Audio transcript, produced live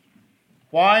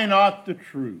Why not the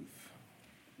truth?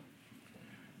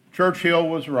 Churchill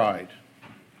was right.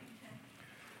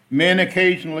 Men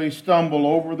occasionally stumble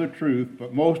over the truth,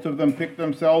 but most of them pick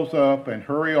themselves up and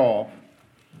hurry off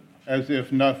as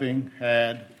if nothing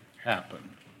had happened.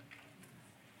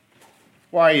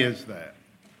 Why is that?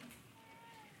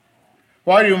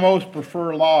 Why do most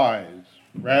prefer lies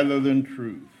rather than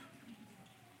truth?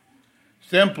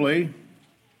 Simply,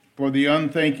 for the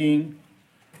unthinking,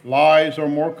 lies are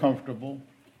more comfortable,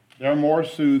 they're more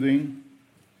soothing,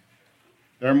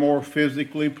 they're more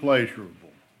physically pleasurable.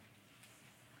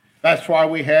 That's why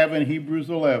we have in Hebrews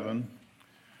 11,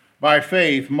 by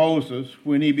faith, Moses,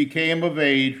 when he became of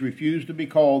age, refused to be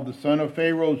called the son of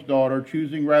Pharaoh's daughter,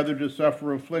 choosing rather to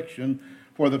suffer affliction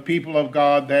for the people of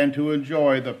God than to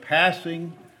enjoy the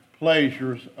passing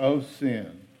pleasures of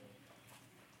sin.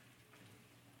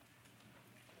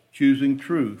 Choosing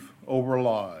truth over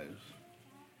lies.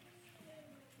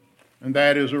 And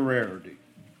that is a rarity.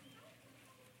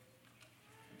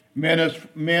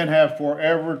 Men have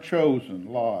forever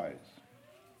chosen lies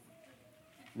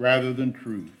rather than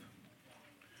truth.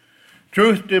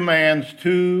 Truth demands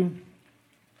two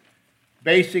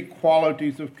basic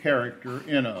qualities of character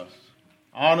in us: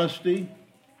 honesty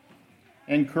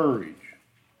and courage.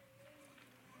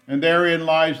 And therein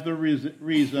lies the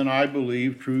reason I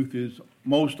believe truth is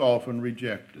most often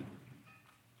rejected.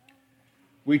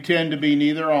 We tend to be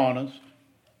neither honest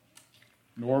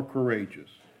nor courageous.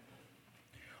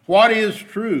 What is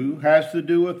true has to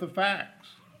do with the facts.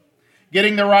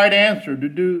 Getting the right answer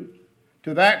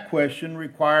to that question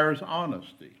requires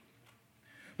honesty.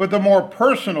 But the more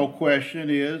personal question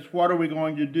is, what are we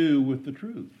going to do with the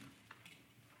truth?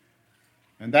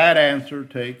 And that answer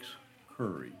takes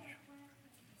courage.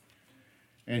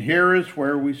 And here is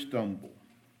where we stumble.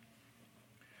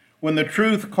 When the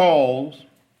truth calls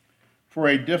for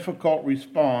a difficult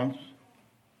response,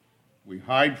 we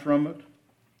hide from it,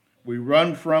 we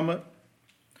run from it,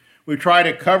 we try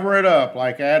to cover it up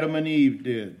like Adam and Eve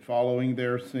did following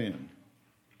their sin.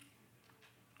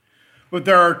 But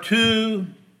there are two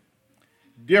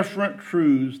different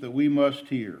truths that we must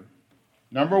hear.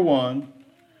 Number one,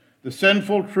 the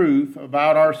sinful truth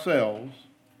about ourselves,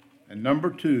 and number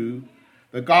two,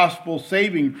 the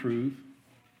gospel-saving truth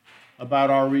about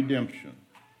our redemption.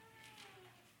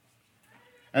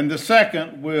 And the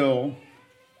second will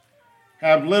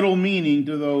have little meaning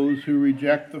to those who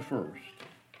reject the first,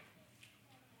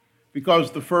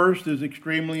 because the first is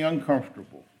extremely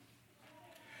uncomfortable.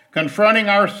 Confronting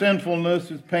our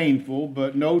sinfulness is painful,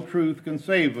 but no truth can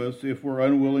save us if we're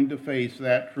unwilling to face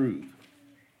that truth.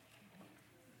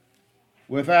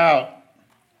 Without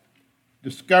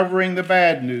discovering the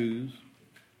bad news,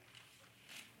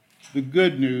 the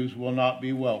good news will not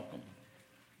be welcome.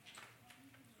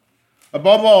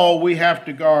 Above all, we have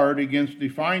to guard against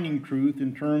defining truth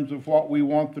in terms of what we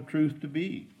want the truth to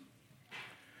be.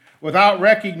 Without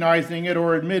recognizing it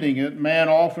or admitting it, man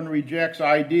often rejects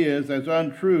ideas as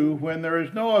untrue when there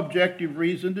is no objective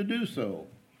reason to do so.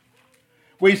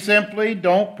 We simply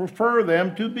don't prefer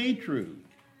them to be true.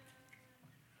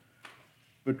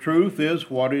 But truth is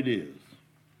what it is,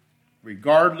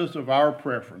 regardless of our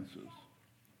preferences.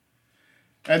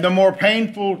 And the more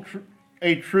painful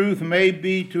a truth may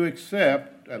be to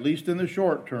accept, at least in the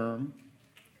short term,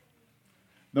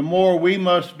 the more we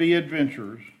must be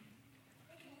adventurers,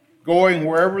 going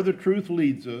wherever the truth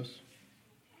leads us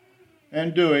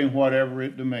and doing whatever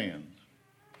it demands.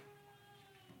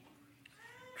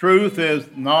 Truth is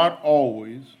not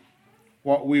always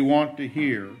what we want to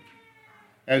hear,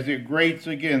 as it grates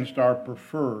against our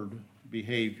preferred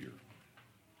behavior.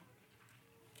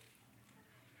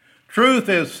 Truth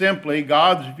is simply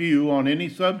God's view on any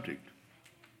subject.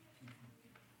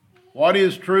 What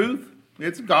is truth?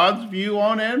 It's God's view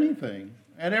on anything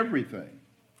and everything.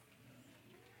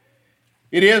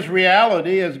 It is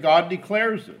reality as God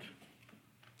declares it.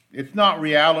 It's not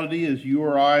reality as you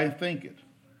or I think it,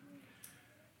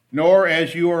 nor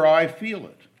as you or I feel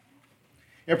it.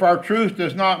 If our truth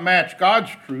does not match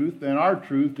God's truth, then our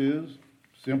truth is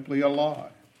simply a lie.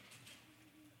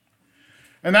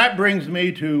 And that brings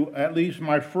me to at least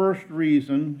my first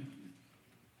reason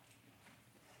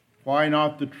why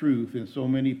not the truth in so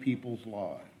many people's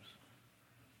lives.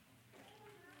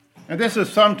 And this is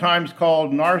sometimes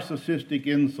called narcissistic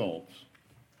insults.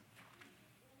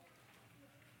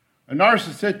 A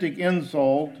narcissistic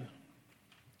insult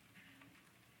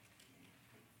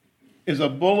is a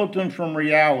bulletin from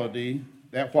reality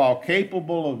that, while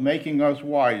capable of making us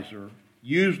wiser,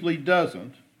 usually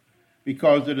doesn't,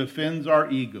 because it offends our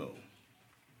ego.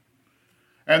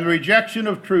 And the rejection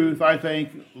of truth, I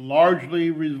think, largely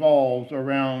revolves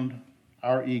around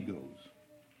our egos.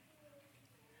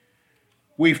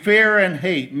 We fear and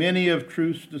hate many of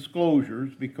truth's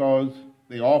disclosures because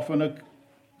they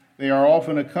are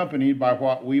often accompanied by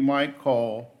what we might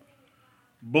call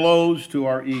blows to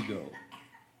our ego.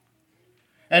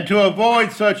 And to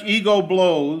avoid such ego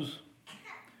blows,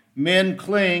 men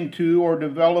cling to or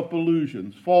develop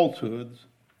illusions, falsehoods,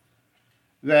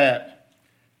 that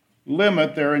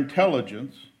limit their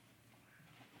intelligence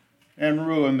and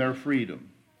ruin their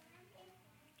freedom.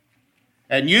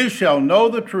 And you shall know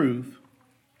the truth,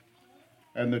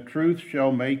 and the truth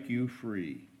shall make you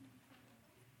free.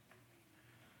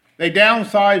 They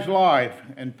downsize life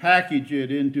and package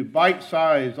it into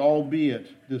bite-sized,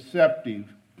 albeit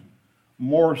deceptive,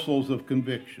 morsels of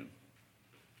conviction.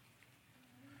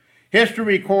 History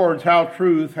records how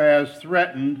truth has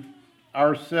threatened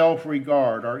our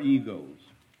self-regard, our egos.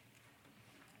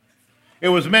 It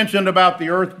was mentioned about the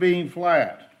earth being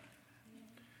flat,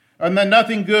 and that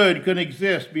nothing good can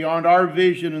exist beyond our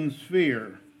vision and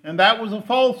sphere. And that was a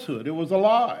falsehood. It was a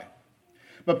lie.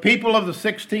 But people of the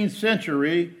 16th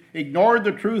century ignored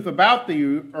the truth about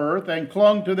the earth and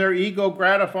clung to their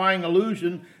ego-gratifying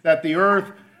illusion that the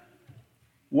earth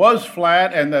was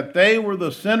flat and that they were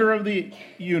the center of the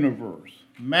universe.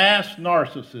 Mass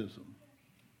narcissism.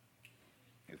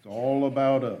 It's all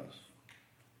about us.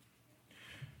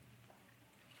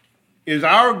 Is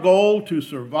our goal to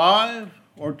survive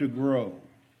or to grow?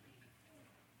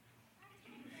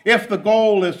 If the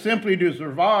goal is simply to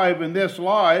survive in this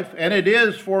life, and it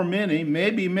is for many,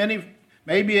 maybe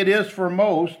it is for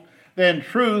most, then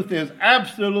truth is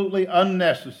absolutely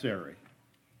unnecessary.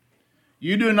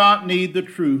 You do not need the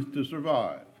truth to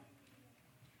survive.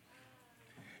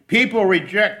 People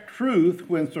reject truth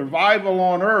when survival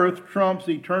on earth trumps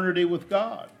eternity with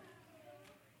God.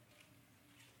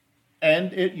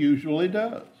 And it usually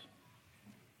does.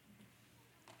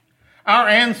 Our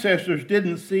ancestors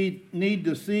didn't need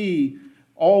to see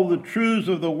all the truths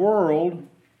of the world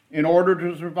in order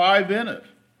to survive in it.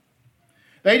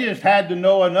 They just had to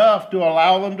know enough to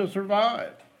allow them to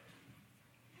survive.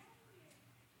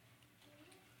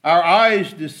 Our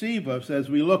eyes deceive us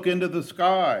as we look into the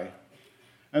sky,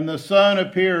 and the sun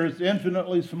appears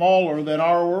infinitely smaller than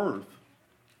our earth.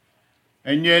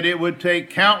 And yet it would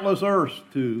take countless earths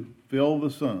to fill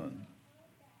the sun.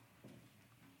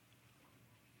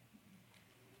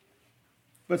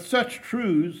 But such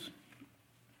truths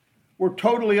were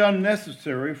totally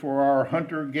unnecessary for our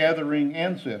hunter-gathering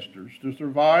ancestors to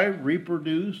survive,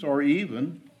 reproduce, or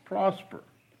even prosper.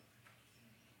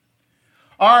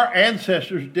 Our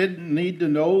ancestors didn't need to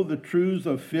know the truths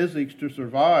of physics to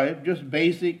survive, just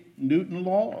basic Newton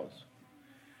laws.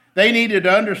 They needed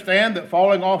to understand that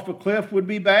falling off a cliff would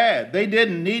be bad. They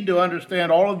didn't need to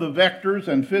understand all of the vectors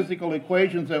and physical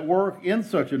equations at work in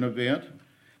such an event.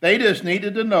 They just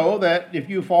needed to know that if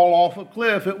you fall off a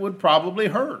cliff, it would probably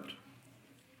hurt.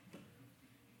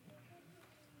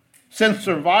 Since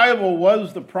survival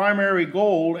was the primary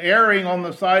goal, erring on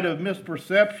the side of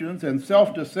misperceptions and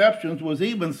self-deceptions was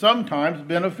even sometimes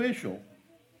beneficial,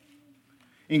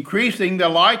 increasing the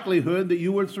likelihood that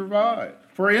you would survive.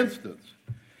 For instance,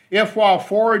 if while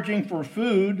foraging for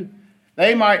food,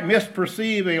 they might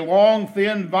misperceive a long,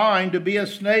 thin vine to be a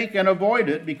snake and avoid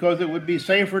it because it would be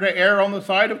safer to err on the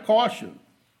side of caution.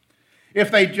 If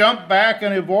they jumped back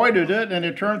and avoided it and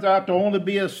it turns out to only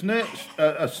be a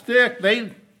stick,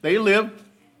 they live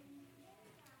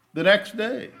the next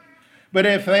day. But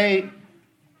if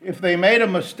they made a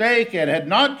mistake and had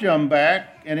not jumped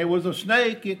back and it was a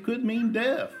snake, it could mean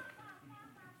death.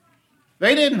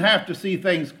 They didn't have to see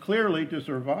things clearly to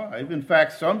survive. In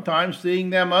fact, sometimes seeing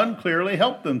them unclearly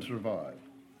helped them survive.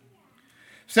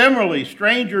 Similarly,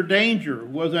 stranger danger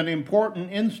was an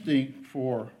important instinct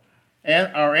for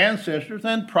our ancestors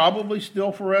and probably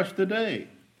still for us today.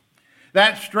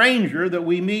 That stranger that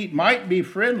we meet might be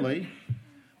friendly,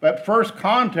 but first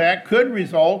contact could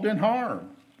result in harm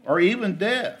or even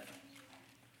death.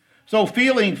 So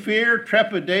feeling fear,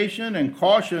 trepidation, and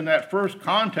caution at first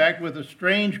contact with a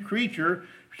strange creature,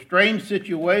 strange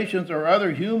situations, or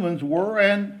other humans were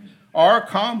and are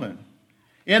common.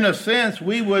 In a sense,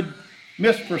 we would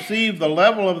misperceive the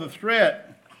level of the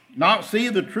threat, not see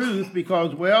the truth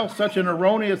because, well, such an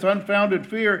erroneous, unfounded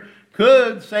fear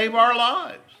could save our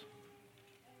lives.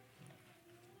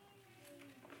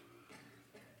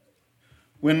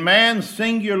 When man's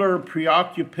singular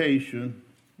preoccupation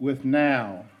with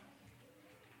now,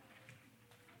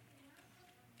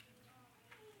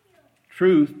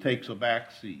 truth takes a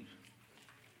back seat.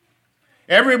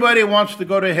 Everybody wants to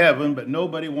go to heaven, but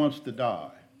nobody wants to die.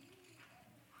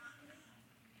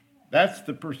 That's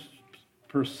the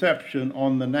perception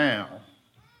on the now,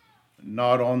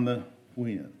 not on the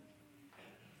when.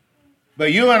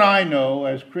 But you and I know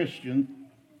as Christians,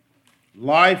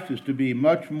 life is to be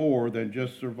much more than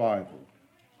just survival,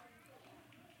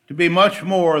 to be much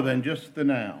more than just the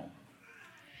now.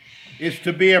 It's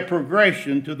to be a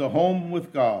progression to the home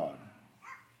with God,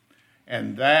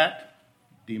 and that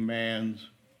demands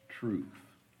truth.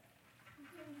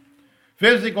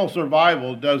 Physical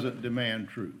survival doesn't demand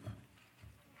truth.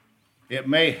 It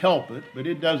may help it, but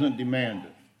it doesn't demand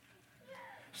it.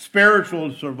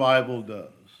 Spiritual survival does.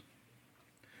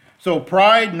 So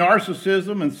pride,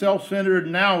 narcissism, and self-centered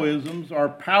nowisms are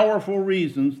powerful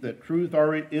reasons that truth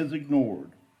is ignored.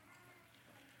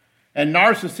 And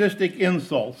narcissistic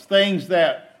insults, things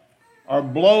that are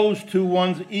blows to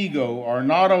one's ego, are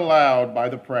not allowed by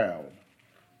the proud.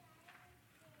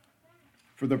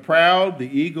 For the proud, the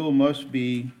ego must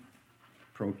be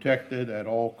protected at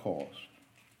all costs.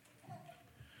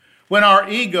 When our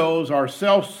egos, our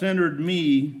self-centered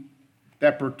me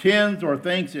that pretends or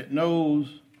thinks it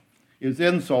knows, is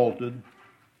insulted,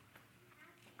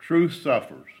 truth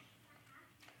suffers.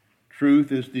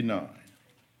 Truth is denied.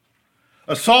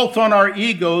 Assaults on our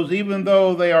egos, even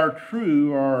though they are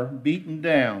true, are beaten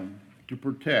down to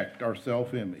protect our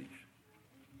self-image.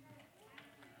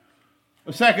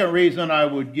 A second reason I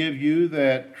would give you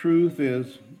that truth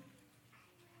is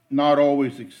not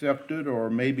always accepted,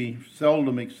 or maybe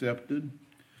seldom accepted,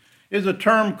 is a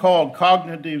term called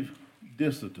cognitive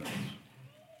dissonance.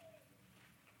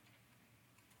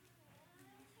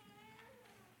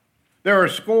 There are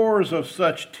scores of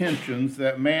such tensions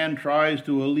that man tries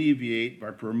to alleviate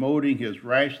by promoting his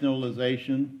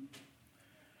rationalization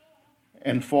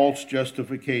and false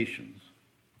justifications.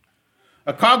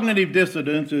 A cognitive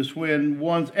dissonance is when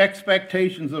one's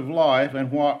expectations of life and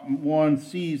what one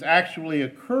sees actually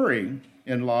occurring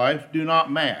in life do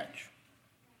not match.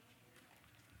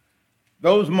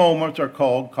 Those moments are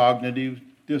called cognitive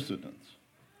dissonance.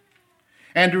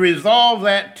 And to resolve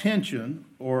that tension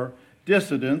or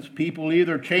dissonance, people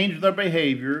either change their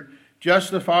behavior,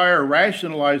 justify or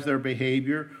rationalize their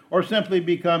behavior, or simply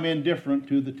become indifferent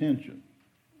to the tension.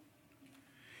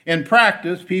 In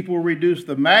practice, people reduce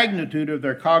the magnitude of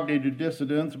their cognitive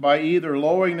dissonance by either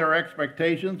lowering their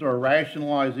expectations or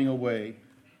rationalizing away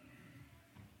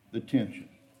the tension.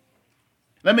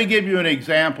 Let me give you an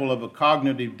example of a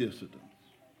cognitive dissonance.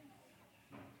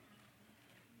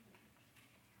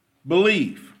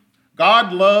 Belief.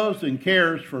 God loves and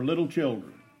cares for little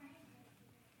children.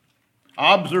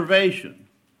 Observation.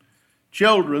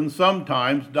 Children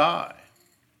sometimes die.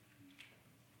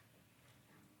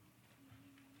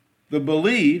 The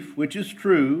belief, which is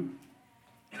true,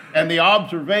 and the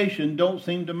observation don't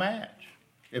seem to match.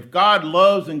 If God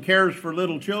loves and cares for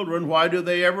little children, why do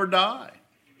they ever die?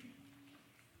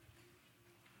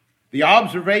 The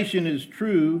observation is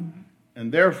true,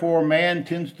 and therefore man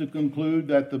tends to conclude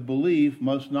that the belief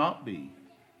must not be,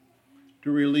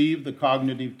 to relieve the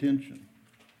cognitive tension.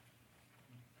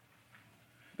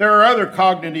 There are other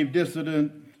cognitive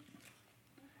dissonant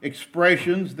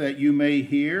expressions that you may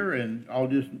hear, and I'll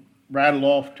just rattle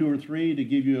off two or three to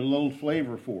give you a little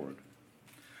flavor for it.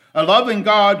 A loving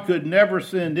God could never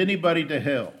send anybody to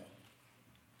hell.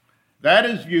 That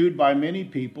is viewed by many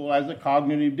people as a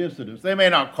cognitive dissonance. They may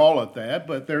not call it that,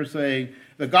 but they're saying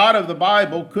the God of the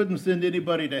Bible couldn't send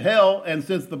anybody to hell, and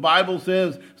since the Bible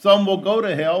says some will go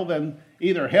to hell, then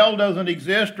either hell doesn't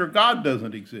exist or God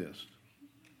doesn't exist.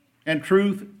 And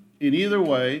truth in either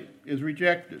way is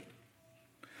rejected.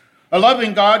 A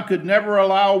loving God could never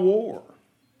allow war.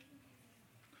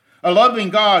 A loving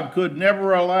God could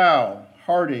never allow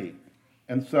heartache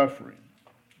and suffering.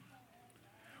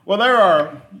 Well, there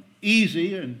are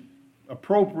easy and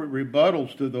appropriate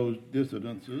rebuttals to those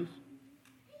dissonances.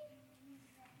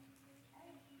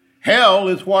 Hell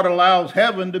is what allows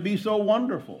heaven to be so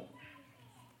wonderful.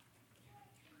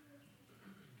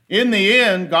 In the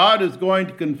end, God is going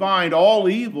to confine all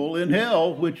evil in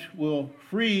hell, which will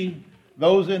free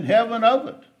those in heaven of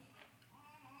it.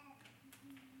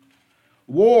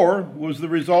 War was the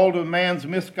result of man's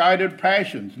misguided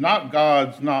passions, not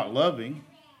God's not loving.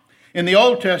 In the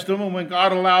Old Testament, when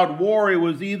God allowed war, it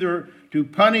was either to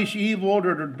punish evil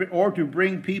or to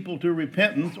bring people to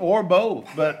repentance, or both.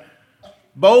 But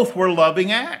both were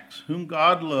loving acts. Whom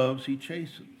God loves, he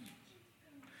chastens.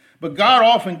 But God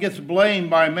often gets blamed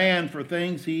by man for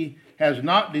things he has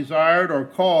not desired or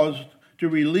caused to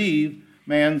relieve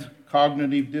man's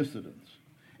cognitive dissonance.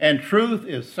 And truth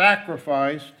is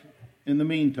sacrificed in the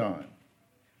meantime.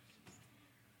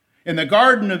 In the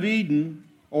Garden of Eden,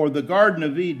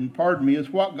 is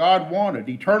what God wanted,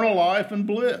 eternal life and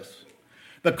bliss.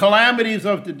 The calamities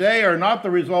of today are not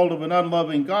the result of an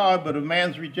unloving God, but of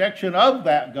man's rejection of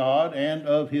that God and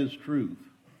of his truth.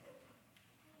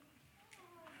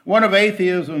 One of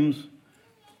atheism's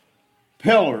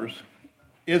pillars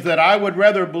is that I would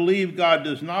rather believe God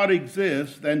does not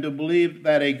exist than to believe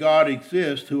that a God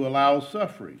exists who allows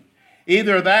suffering.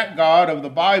 Either that God of the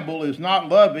Bible is not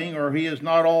loving or he is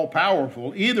not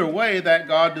all-powerful. Either way, that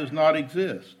God does not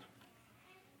exist.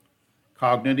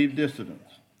 Cognitive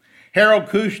dissonance. Harold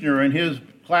Kushner, in his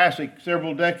classic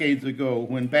several decades ago,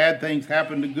 When Bad Things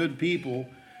Happen to Good People,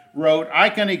 wrote, I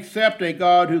can accept a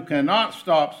God who cannot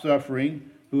stop suffering,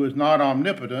 who is not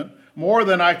omnipotent, more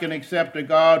than I can accept a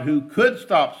God who could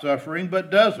stop suffering but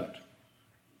doesn't,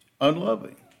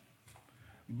 unloving.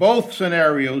 Both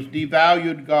scenarios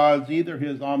devalued God's either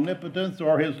his omnipotence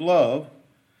or his love,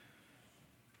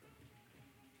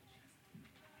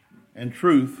 and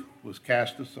truth was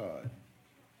cast aside.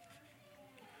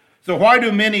 So why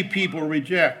do many people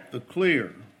reject the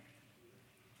clear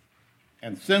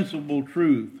and sensible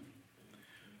truth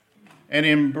and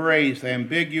embrace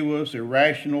ambiguous,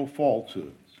 irrational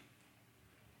falsehoods?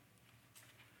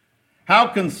 How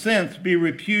can sense be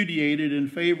repudiated in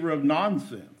favor of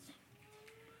nonsense?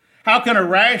 How can a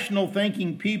rational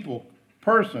thinking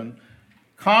person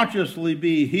consciously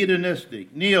be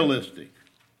hedonistic, nihilistic,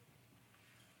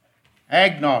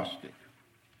 agnostic,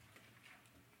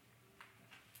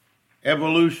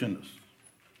 evolutionist?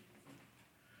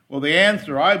 Well, the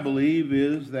answer, I believe,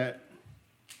 is that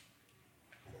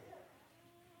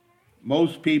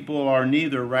most people are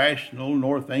neither rational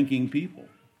nor thinking people.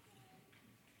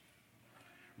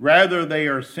 Rather, they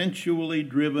are sensually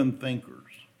driven thinkers.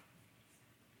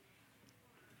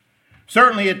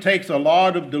 Certainly, it takes a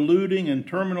lot of deluding and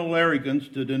terminal arrogance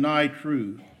to deny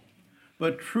truth,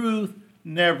 but truth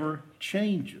never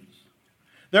changes.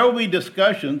 There will be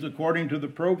discussions, according to the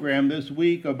program this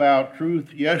week, about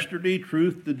truth yesterday,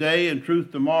 truth today, and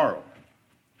truth tomorrow.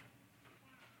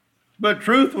 But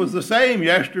truth was the same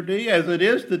yesterday as it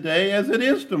is today as it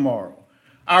is tomorrow.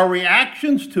 Our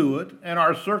reactions to it and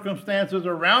our circumstances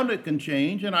around it can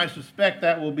change, and I suspect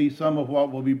that will be some of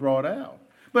what will be brought out.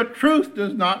 But truth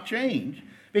does not change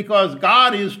because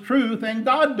God is truth and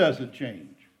God doesn't change.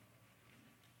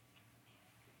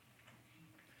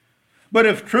 But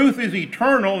if truth is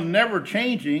eternal and never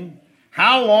changing,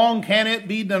 how long can it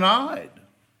be denied?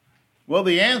 Well,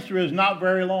 the answer is not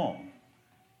very long.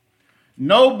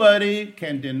 Nobody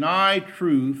can deny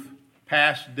truth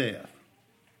past death.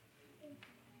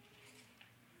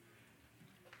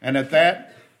 And at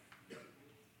that,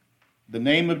 the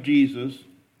name of Jesus,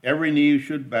 every knee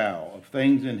should bow, of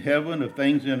things in heaven, of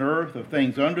things in earth, of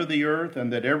things under the earth,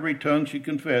 and that every tongue should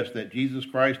confess that Jesus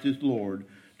Christ is Lord,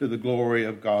 to the glory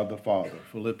of God the Father.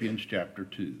 Philippians chapter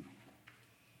 2.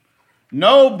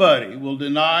 Nobody will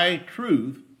deny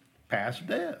truth past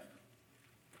death.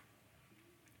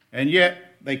 And yet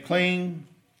they cling,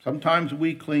 sometimes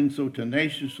we cling so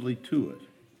tenaciously to it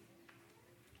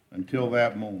until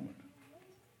that moment.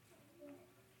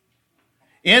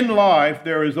 In life,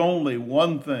 there is only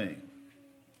one thing,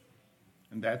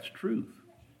 and that's truth.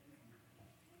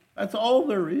 That's all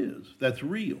there is that's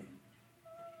real.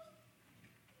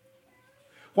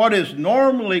 What is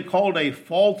normally called a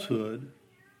falsehood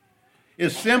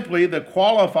is simply the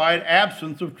qualified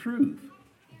absence of truth.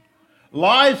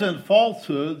 Lies and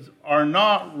falsehoods are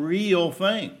not real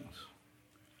things.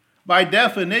 By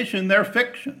definition, they're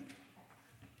fiction.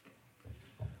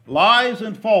 Lies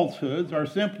and falsehoods are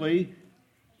simply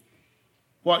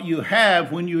what you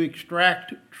have when you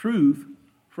extract truth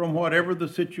from whatever the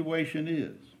situation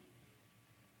is.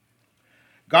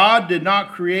 God did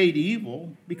not create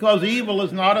evil because evil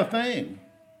is not a thing.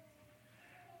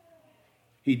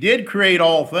 He did create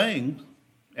all things,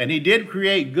 and he did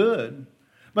create good,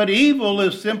 but evil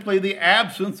is simply the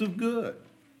absence of good.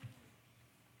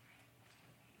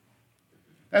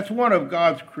 That's one of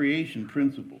God's creation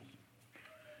principles.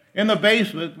 In the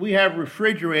basement, we have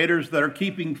refrigerators that are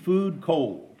keeping food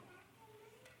cold.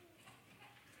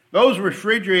 Those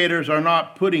refrigerators are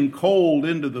not putting cold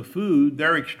into the food,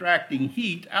 they're extracting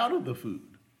heat out of the food.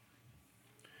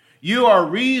 You are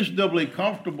reasonably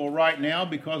comfortable right now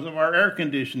because of our air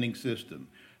conditioning system.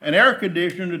 An air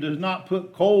conditioner does not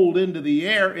put cold into the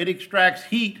air, it extracts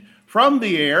heat from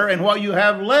the air, and what you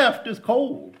have left is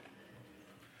cold.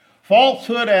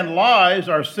 Falsehood and lies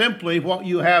are simply what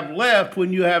you have left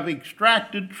when you have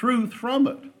extracted truth from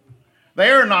it. They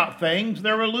are not things,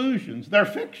 they're illusions, they're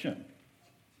fiction.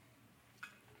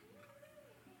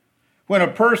 When a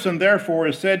person, therefore,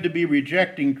 is said to be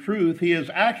rejecting truth, he is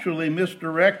actually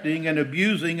misdirecting and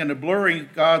abusing and blurring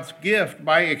God's gift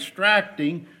by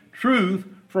extracting truth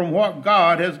from what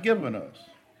God has given us.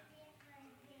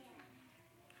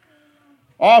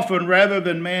 Often, rather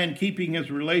than man keeping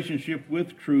his relationship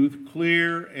with truth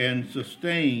clear and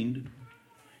sustained,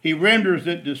 he renders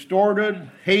it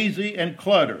distorted, hazy, and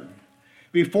cluttered.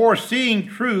 Before seeing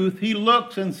truth, he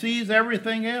looks and sees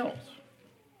everything else.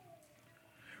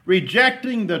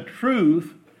 Rejecting the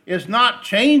truth is not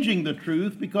changing the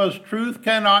truth, because truth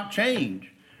cannot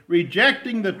change.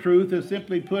 Rejecting the truth is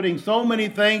simply putting so many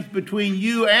things between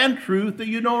you and truth that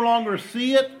you no longer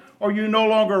see it, or you no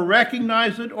longer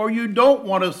recognize it, or you don't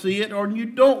want to see it, or you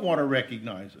don't want to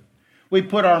recognize it. We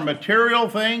put our material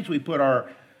things, we put our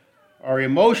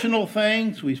emotional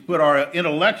things, we put our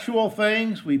intellectual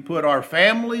things, we put our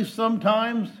families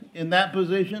sometimes in that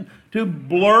position to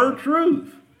blur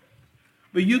truth.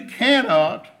 But you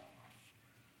cannot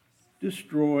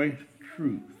destroy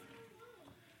truth.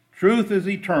 Truth is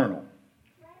eternal,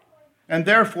 and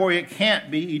therefore it can't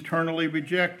be eternally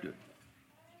rejected.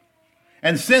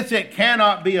 And since it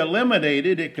cannot be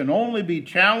eliminated, it can only be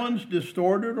challenged,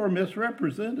 distorted, or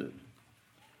misrepresented.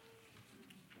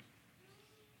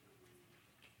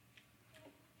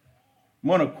 I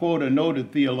want to quote a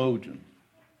noted theologian,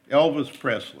 Elvis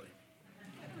Presley.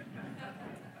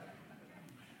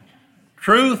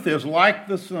 Truth is like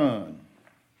the sun.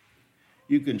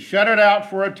 You can shut it out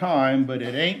for a time, but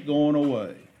it ain't going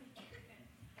away.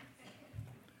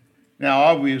 Now,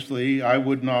 obviously, I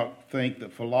would not think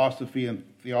that philosophy and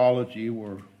theology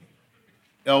were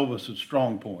Elvis's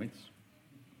strong points.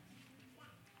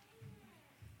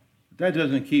 That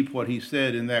doesn't keep what he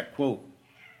said in that quote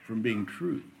from being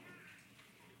true.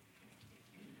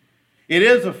 It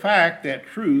is a fact that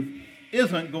truth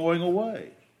isn't going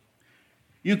away.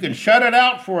 You can shut it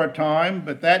out for a time,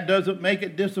 but that doesn't make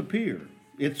it disappear.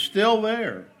 It's still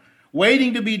there,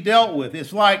 waiting to be dealt with.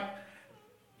 It's like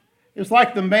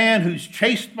the man who's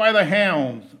chased by the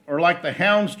hounds, or like the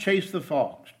hounds chase the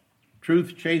fox.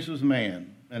 Truth chases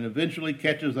man and eventually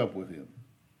catches up with him.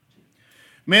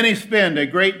 Many spend a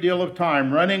great deal of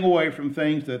time running away from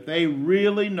things that they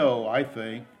really know, I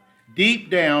think,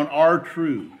 deep down are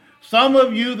true. Some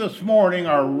of you this morning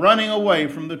are running away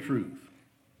from the truth.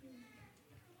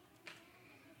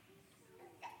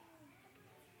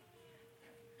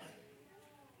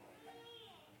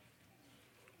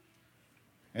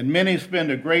 And many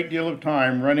spend a great deal of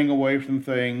time running away from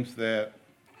things that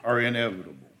are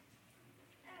inevitable.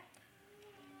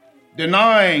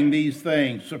 Denying these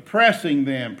things, suppressing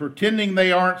them, pretending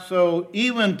they aren't so,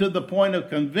 even to the point of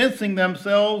convincing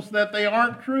themselves that they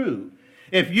aren't true.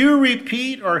 If you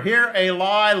repeat or hear a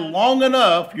lie long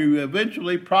enough, you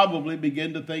eventually probably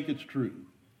begin to think it's true.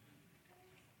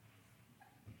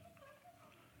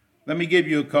 Let me give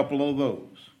you a couple of those.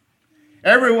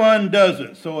 Everyone does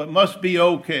it, so it must be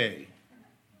okay.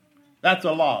 That's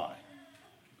a lie.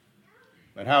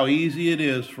 But how easy it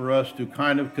is for us to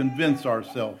kind of convince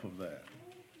ourselves of that.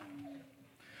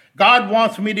 God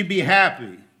wants me to be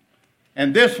happy,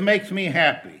 and this makes me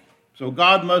happy, so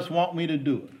God must want me to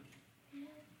do it.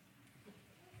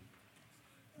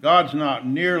 God's not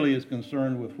nearly as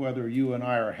concerned with whether you and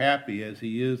I are happy as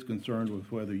he is concerned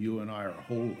with whether you and I are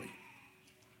holy.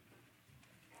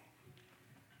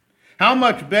 How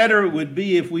much better it would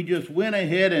be if we just went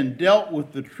ahead and dealt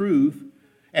with the truth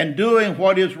and doing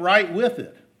what is right with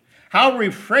it. How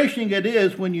refreshing it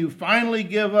is when you finally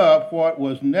give up what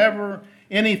was never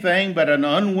anything but an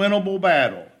unwinnable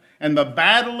battle. And the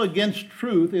battle against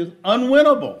truth is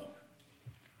unwinnable.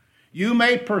 You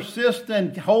may persist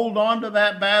and hold on to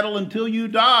that battle until you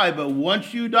die, but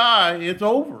once you die, it's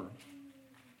over.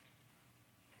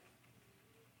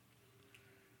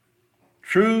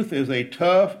 Truth is a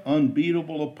tough,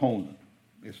 unbeatable opponent.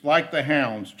 It's like the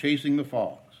hounds chasing the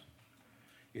fox.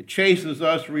 It chases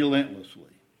us relentlessly.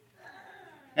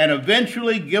 And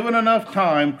eventually, given enough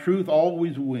time, truth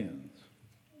always wins.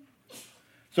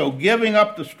 So giving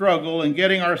up the struggle and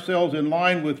getting ourselves in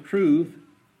line with truth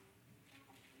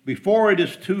before it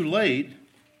is too late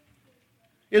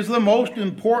is the most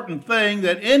important thing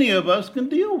that any of us can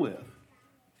deal with.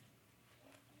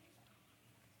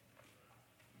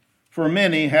 For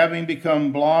many, having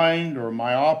become blind or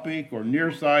myopic or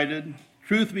nearsighted,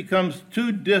 truth becomes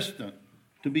too distant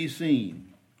to be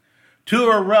seen,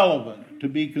 too irrelevant to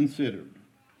be considered,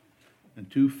 and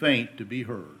too faint to be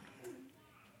heard.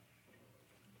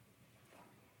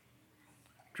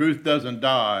 Truth doesn't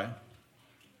die,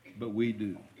 but we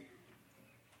do.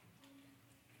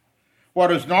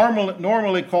 What is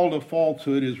normally called a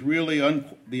falsehood is really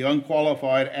the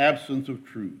unqualified absence of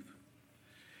truth.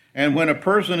 And when a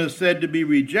person is said to be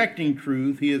rejecting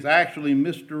truth, he is actually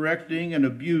misdirecting and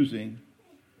abusing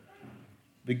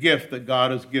the gift that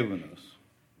God has given us.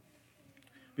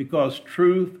 Because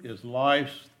truth is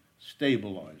life's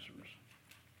stabilizers.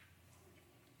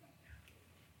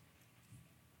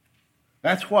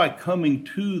 That's why coming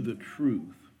to the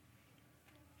truth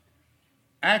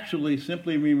actually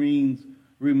simply means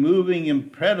removing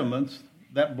impediments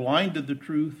that blinded the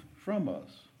truth from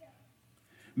us,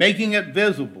 making it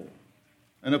visible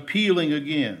and appealing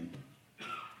again.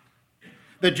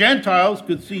 The Gentiles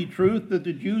could see truth that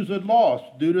the Jews had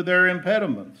lost due to their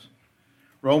impediments.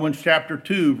 Romans chapter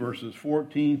 2, verses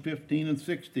 14, 15, and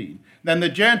 16. Then the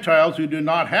Gentiles who do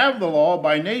not have the law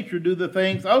by nature do the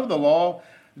things of the law.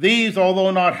 These,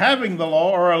 although not having the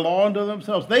law, are a law unto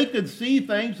themselves. They could see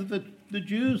things that the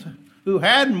Jews who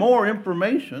had more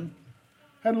information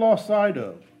had lost sight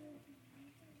of.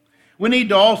 We need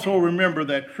to also remember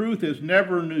that truth is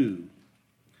never new.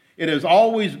 It has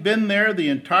always been there the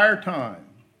entire time.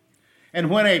 And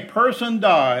when a person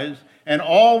dies and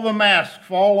all the masks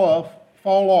fall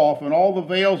off and all the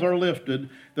veils are lifted,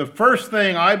 the first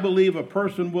thing I believe a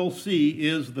person will see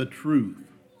is the truth.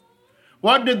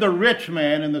 What did the rich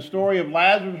man in the story of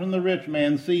Lazarus and the rich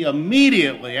man see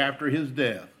immediately after his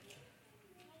death?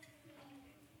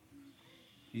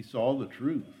 He saw the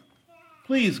truth.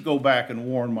 Please go back and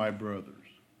warn my brothers.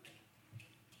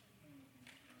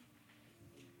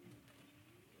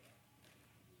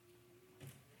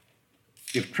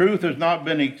 If truth has not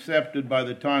been accepted by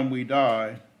the time we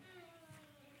die,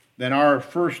 then our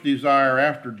first desire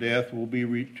after death will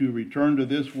be to return to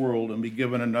this world and be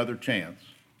given another chance.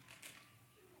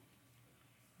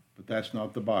 But that's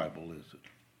not the Bible, is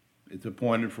it? It's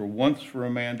appointed for once for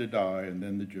a man to die and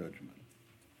then the judgment.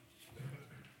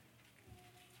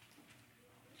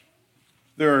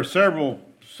 There are several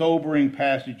sobering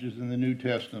passages in the New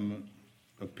Testament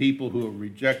of people who have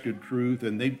rejected truth,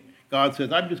 and God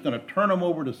says, I'm just going to turn them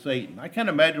over to Satan. I can't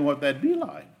imagine what that'd be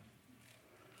like.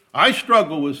 I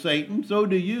struggle with Satan, so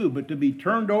do you, but to be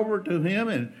turned over to him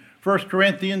in 1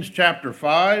 Corinthians chapter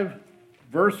 5,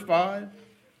 verse 5,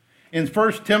 in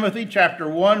 1 Timothy chapter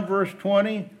 1, verse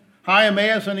 20,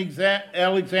 Hymenaeus and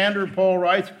Alexander, Paul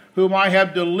writes, whom I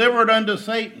have delivered unto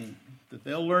Satan, that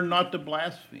they'll learn not to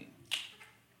blaspheme.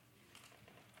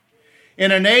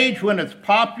 In an age when it's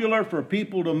popular for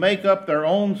people to make up their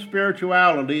own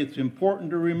spirituality, it's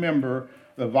important to remember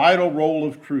the vital role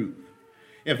of truth.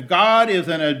 If God is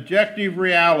an objective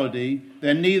reality,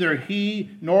 then neither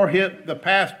he nor the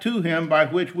path to him by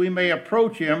which we may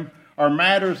approach him are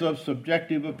matters of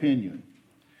subjective opinion.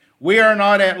 We are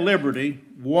not at liberty,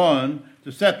 1,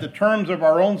 to set the terms of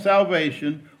our own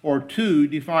salvation, or 2,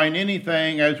 define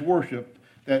anything as worship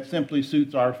that simply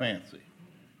suits our fancy.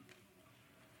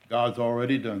 God's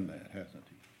already done that, hasn't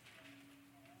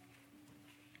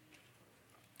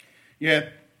he?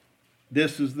 Yet,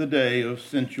 this is the day of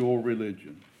sensual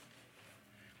religion.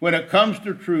 When it comes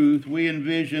to truth, we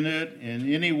envision it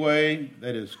in any way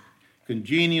that is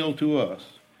congenial to us.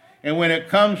 And when it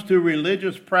comes to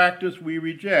religious practice, we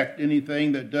reject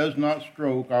anything that does not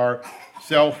stroke our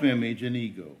self-image and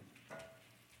ego.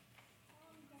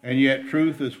 And yet,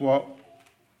 truth is what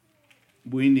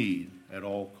we need at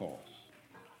all costs.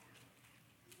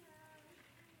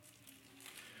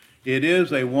 It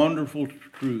is a wonderful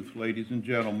truth, ladies and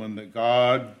gentlemen, that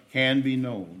God can be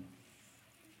known.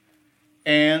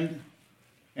 And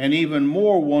an even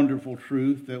more wonderful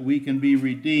truth that we can be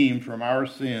redeemed from our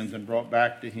sins and brought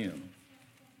back to him.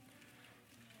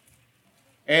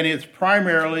 And it's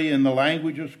primarily in the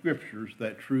language of Scriptures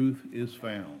that truth is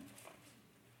found.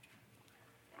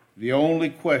 The only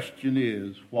question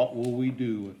is, what will we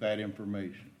do with that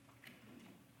information?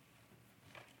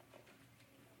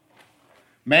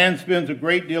 Man spends a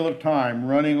great deal of time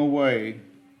running away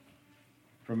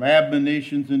from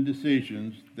admonitions and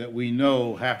decisions that we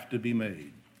know have to be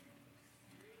made.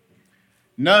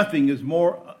 Nothing is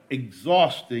more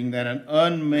exhausting than an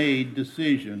unmade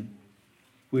decision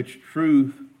which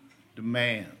truth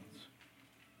demands.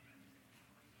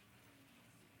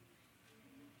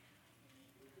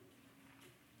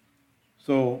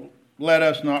 So let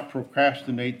us not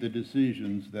procrastinate the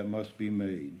decisions that must be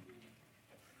made.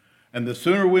 And the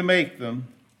sooner we make them,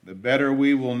 the better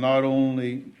we will not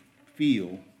only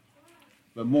feel,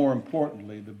 but more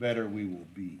importantly, the better we will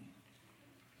be.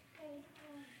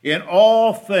 In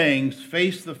all things,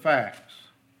 face the facts,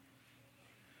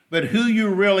 but who you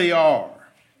really are.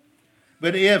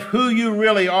 But if who you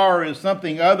really are is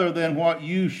something other than what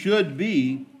you should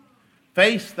be,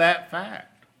 face that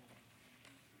fact.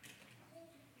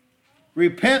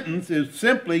 Repentance is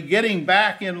simply getting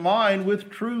back in line with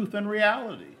truth and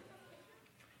reality.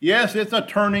 Yes, it's a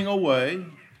turning away,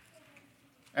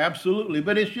 absolutely,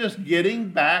 but it's just getting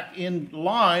back in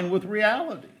line with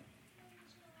reality.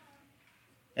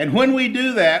 And when we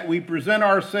do that, we present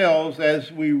ourselves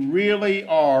as we really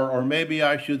are, or maybe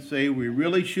I should say we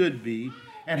really should be,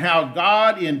 and how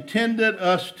God intended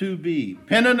us to be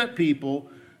penitent people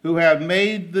who have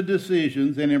made the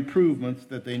decisions and improvements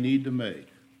that they need to make.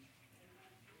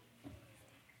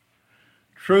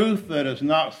 Truth that is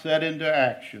not set into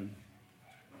action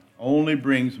only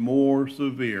brings more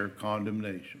severe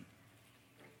condemnation.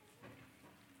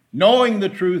 Knowing the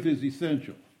truth is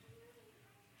essential,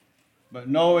 but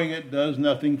knowing it does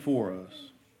nothing for us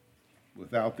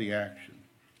without the action.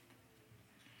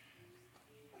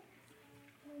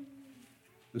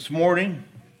 This morning,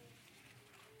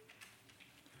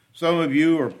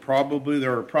 there are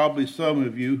probably some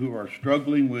of you who are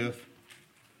struggling with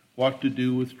what to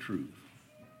do with truth.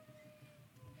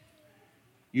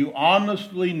 You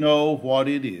honestly know what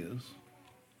it is,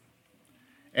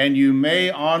 and you may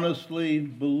honestly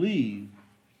believe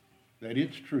that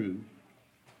it's true,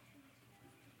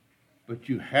 but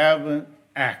you haven't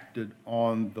acted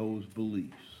on those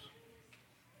beliefs.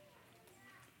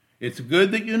 It's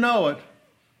good that you know it,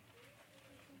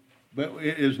 but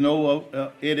it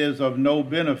is of no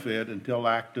benefit until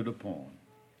acted upon.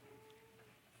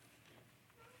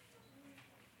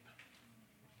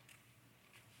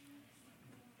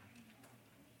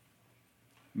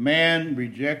 Man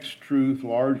rejects truth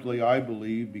largely, I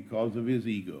believe, because of his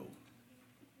ego,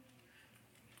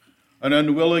 an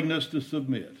unwillingness to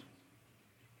submit.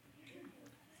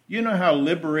 You know how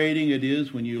liberating it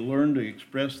is when you learn to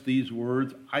express these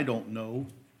words, "I don't know,"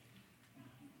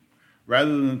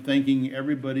 rather than thinking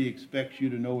everybody expects you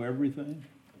to know everything?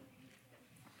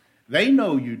 They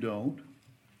know you don't.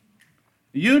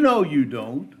 You know you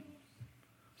don't.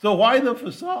 So why the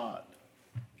facade?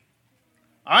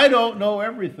 I don't know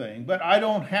everything, but I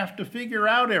don't have to figure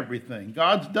out everything.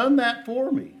 God's done that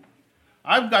for me.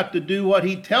 I've got to do what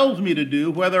he tells me to do,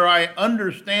 whether I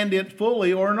understand it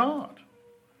fully or not.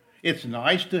 It's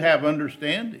nice to have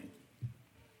understanding,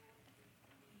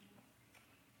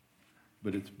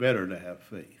 but it's better to have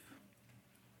faith.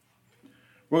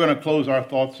 We're going to close our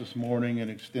thoughts this morning and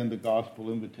extend the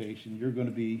gospel invitation. You're going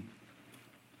to be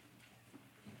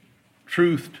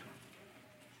truthed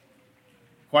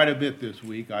quite a bit this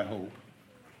week, I hope.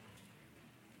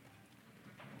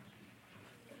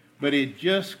 But it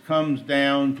just comes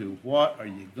down to, what are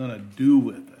you going to do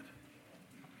with it?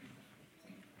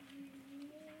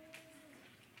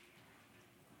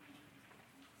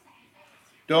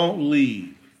 Don't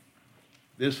leave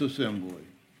this assembly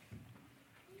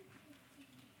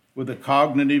with a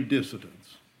cognitive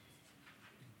dissonance.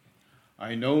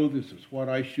 I know this is what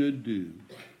I should do,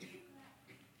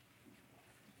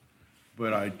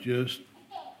 but I just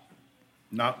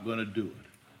not going to do it.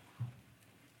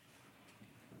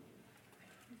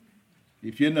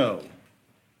 If you know,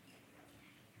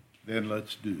 then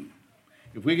let's do.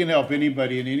 If we can help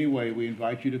anybody in any way, we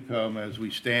invite you to come as we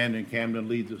stand and Camden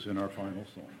leads us in our final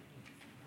song.